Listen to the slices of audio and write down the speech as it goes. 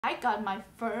I got my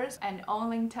first and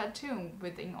only tattoo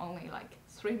within only like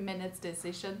 3 minutes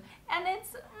decision, and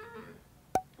it's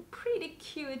pretty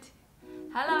cute.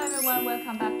 Hello everyone,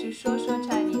 welcome back to 说说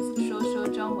Chinese, 说说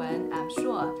中文. I'm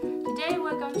Shuo. Today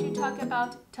we're going to talk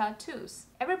about tattoos.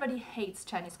 Everybody hates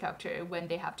Chinese culture when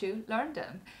they have to learn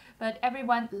them, but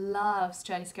everyone loves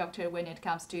Chinese culture when it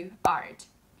comes to art.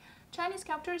 Chinese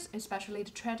sculptures, especially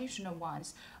the traditional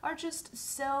ones, are just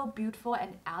so beautiful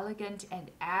and elegant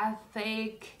and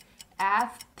aesthetic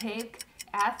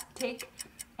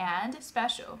and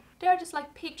special. They are just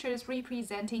like pictures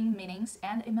representing meanings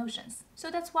and emotions.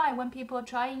 So that's why when people are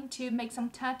trying to make some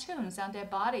tattoos on their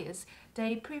bodies,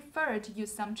 they prefer to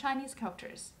use some Chinese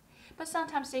sculptures. But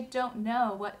sometimes they don't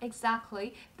know what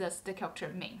exactly does the sculpture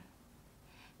mean.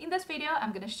 In this video,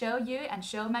 I'm going to show you and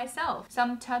show myself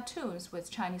some tattoos with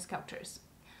Chinese sculptures.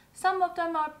 Some of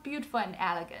them are beautiful and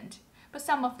elegant, but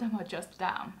some of them are just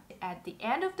dumb. At the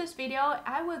end of this video,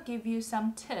 I will give you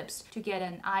some tips to get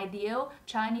an ideal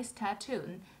Chinese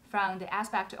tattoo from the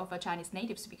aspect of a Chinese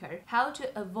native speaker, how to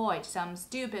avoid some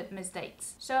stupid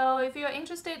mistakes. So if you're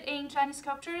interested in Chinese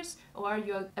sculptures, or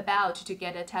you're about to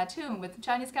get a tattoo with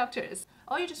Chinese sculptures,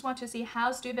 or you just want to see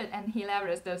how stupid and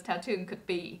hilarious those tattoos could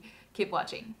be, keep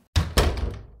watching.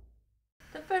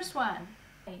 The first one,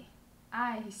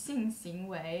 爱性行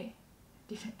为.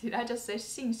 Did I just say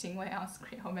性行为 on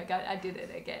screen? Oh my god, I did it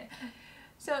again.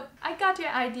 So I got your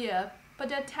idea, but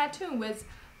the tattoo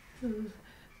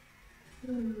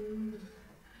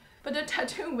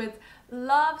with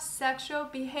love sexual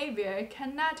behavior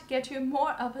cannot get you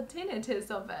more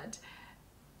opportunities of it.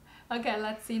 Okay,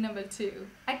 let's see number 2.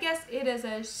 I guess it is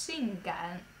a 性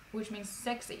感, which means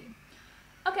sexy.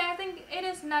 Okay, I think it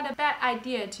is not a bad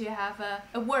idea to have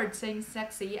a word saying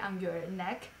sexy on your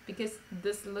neck, because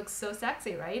this looks so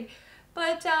sexy, right?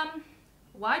 But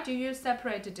why do you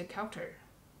separate the culture?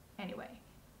 Anyway,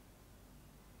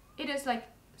 it is like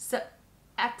sexy.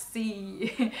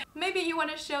 Maybe you want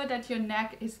to show that your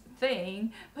neck is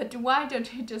thin, but why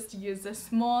don't you just use a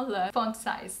smaller font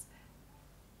size?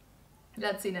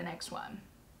 Let's see the next one.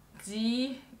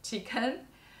 Chicken.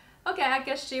 Okay, I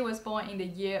guess she was born in the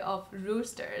year of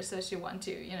rooster, so she wants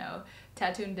to,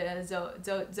 tattoo the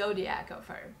zodiac of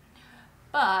her.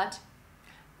 But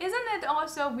isn't it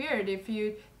also weird if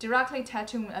you directly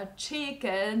tattoo a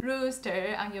chicken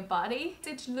rooster on your body?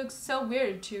 It looks so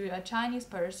weird to a Chinese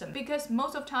person, because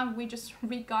most of the time we just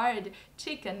regard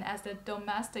chicken as a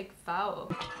domestic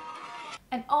fowl.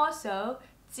 And also,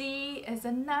 鸡 is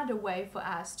another way for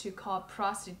us to call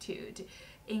prostitute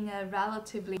in a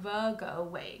relatively vulgar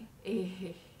way.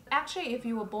 Actually, if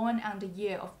you were born on the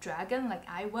year of dragon like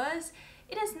I was,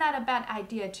 it is not a bad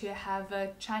idea to have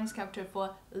a Chinese character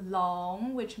for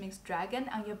long, which means dragon,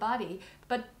 on your body.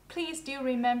 But please do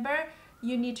remember,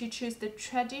 you need to choose the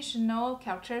traditional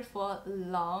character for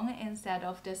long instead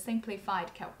of the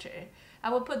simplified character. I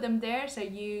will put them there so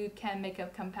you can make a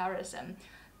comparison.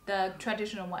 The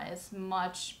traditional one is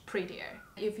much prettier.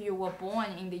 If you were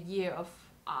born in the year of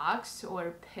ox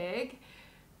or pig,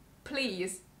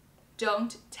 please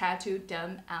don't tattoo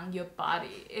them on your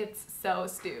body. It's so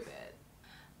stupid.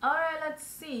 Alright, let's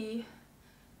see.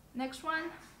 Next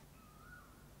one.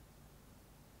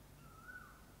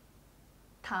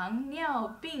 糖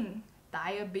尿病,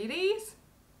 diabetes.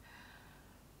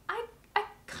 I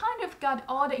kind of got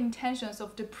all the intentions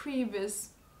of the previous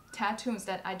tattoos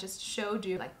that I just showed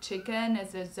you, like chicken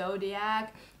as a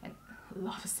zodiac and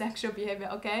love sexual behavior.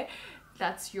 Okay,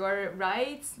 that's your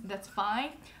rights, that's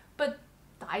fine, but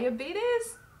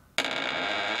diabetes?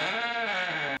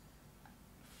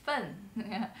 Fun.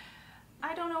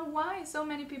 I don't know why so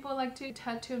many people like to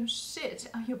tattoo shit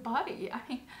on your body. I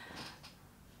mean,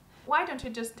 why don't you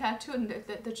just tattoo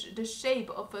the shape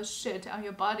of a shit on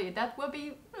your body? That will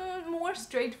be more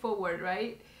straightforward,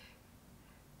 right?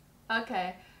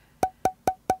 Okay.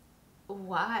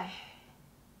 Why?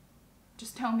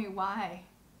 Just tell me why.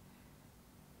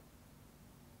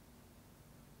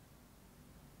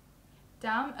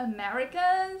 Dumb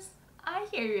Americans? I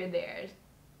hear you there.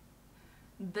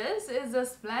 This is a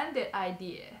splendid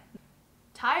idea.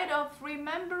 Tired of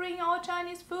remembering all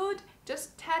Chinese food?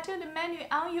 Just tattoo the menu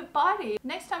on your body.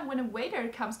 Next time when a waiter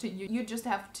comes to you, you just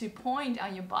have to point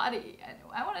on your body. And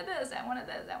I wanted this, I wanted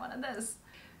this, I wanted this.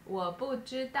 我不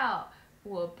知道，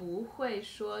我不会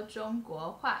说中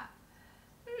国话.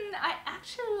 I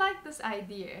actually like this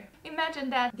idea. Imagine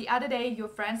that the other day your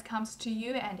friends comes to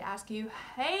you and ask you,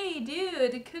 hey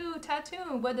dude, cool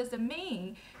tattoo, what does it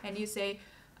mean? And you say,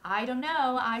 I don't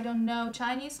know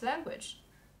Chinese language.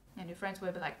 And your friends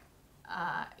will be like,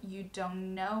 you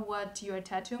don't know what your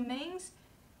tattoo means?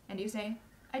 And you say,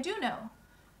 I do know.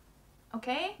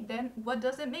 Okay, then what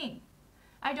does it mean?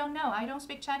 I don't know. I don't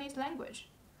speak Chinese language.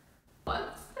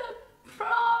 What's the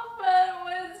problem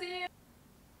with you?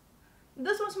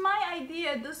 This was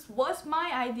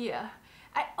my idea.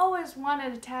 I always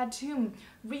wanted a tattoo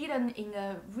written in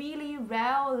a really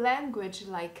rare language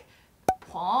like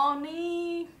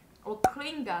Pawnee or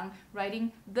Klingon,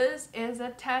 writing "This is a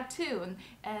tattoo,"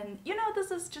 and you know,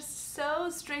 this is just so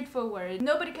straightforward.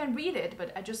 Nobody can read it,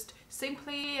 but I just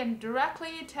simply and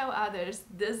directly tell others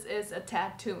this is a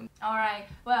tattoo. Alright,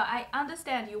 well, I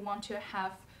understand you want to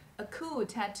have a cool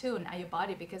tattoo on your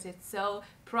body because it's so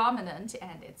prominent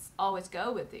and it's always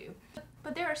go with you.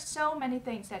 But there are so many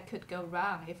things that could go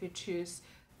wrong if you choose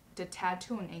the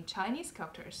tattoo in Chinese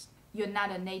characters. You're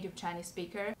not a native Chinese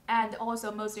speaker, and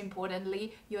also most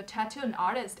importantly, your tattoo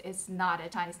artist is not a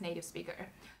Chinese native speaker.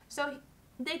 So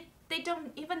they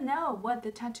don't even know what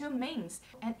the tattoo means.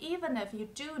 And even if you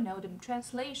do know the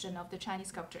translation of the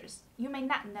Chinese characters, you may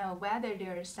not know whether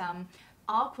there is some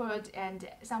awkward and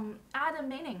some other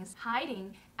meanings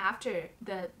hiding after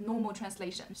the normal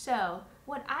translation. So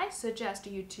what I suggest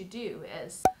you to do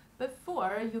is,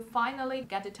 before you finally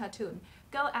get the tattoo,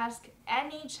 go ask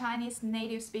any Chinese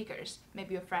native speakers,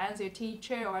 maybe your friends, your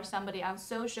teacher, or somebody on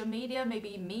social media,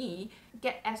 maybe me.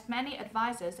 Get as many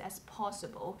advices as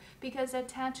possible, because a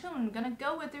tattoo is gonna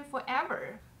go with you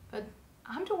forever. But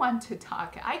I'm the one to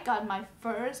talk. I got my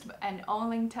first and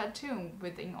only tattoo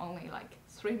within only like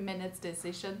 3 minutes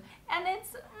decision, and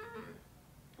it's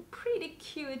pretty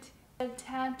cute. A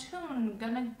tattoo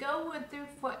gonna go with you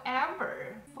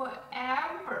forever.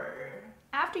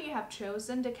 After you have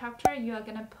chosen the character you are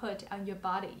gonna put on your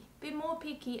body, be more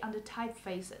picky on the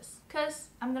typefaces, because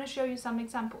I'm gonna show you some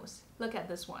examples. Look at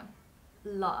this one,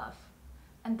 love,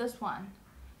 and this one,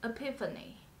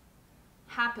 epiphany,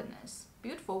 happiness.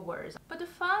 Beautiful words, but the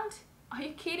font? Are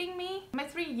you kidding me? My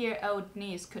 3-year-old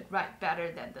niece could write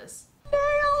better than this.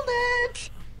 Nailed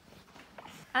it!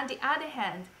 On the other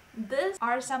hand, these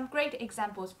are some great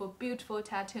examples for beautiful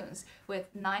tattoos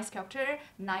with nice character,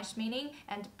 nice meaning,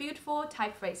 and beautiful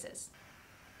typefaces.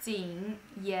 谨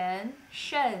言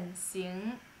慎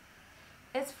行.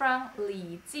 It's from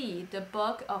礼记, the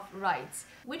book of rights,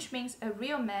 which means a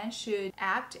real man should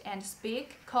act and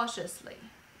speak cautiously.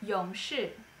 勇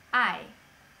士, 爱,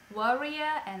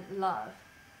 warrior and love.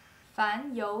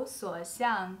 凡有所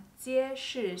相，皆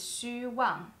是虚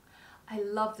妄. I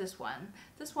love this one.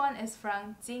 This one is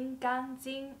from 金刚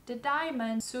经, the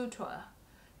DIAMOND SUTRA,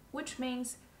 which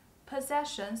means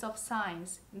possessions of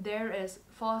signs, there is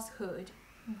falsehood.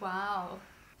 Wow.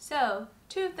 So,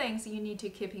 2 things you need to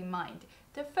keep in mind.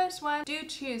 The first one, do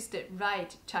choose the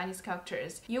right Chinese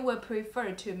characters. You will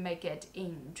prefer to make it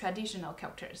in traditional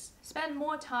characters. Spend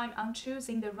more time on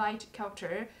choosing the right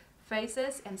character,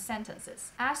 phrases, and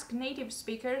sentences. Ask native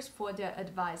speakers for their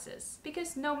advices,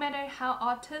 because no matter how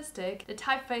artistic the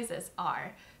typefaces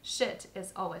are, shit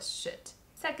is always shit.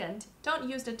 Second, don't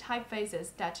use the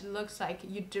typefaces that looks like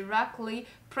you directly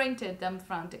printed them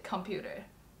from the computer.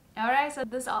 Alright, so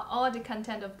these are all the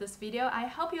content of this video. I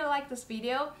hope you like this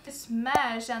video.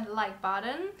 Smash that like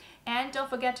button, and don't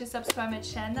forget to subscribe my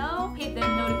channel. Hit the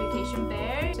notification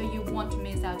bell so you won't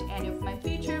miss out any of my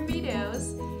future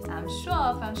videos. I'm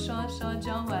Shuo from 说说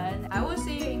中文. I will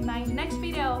see you in my next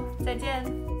video. 再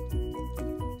见.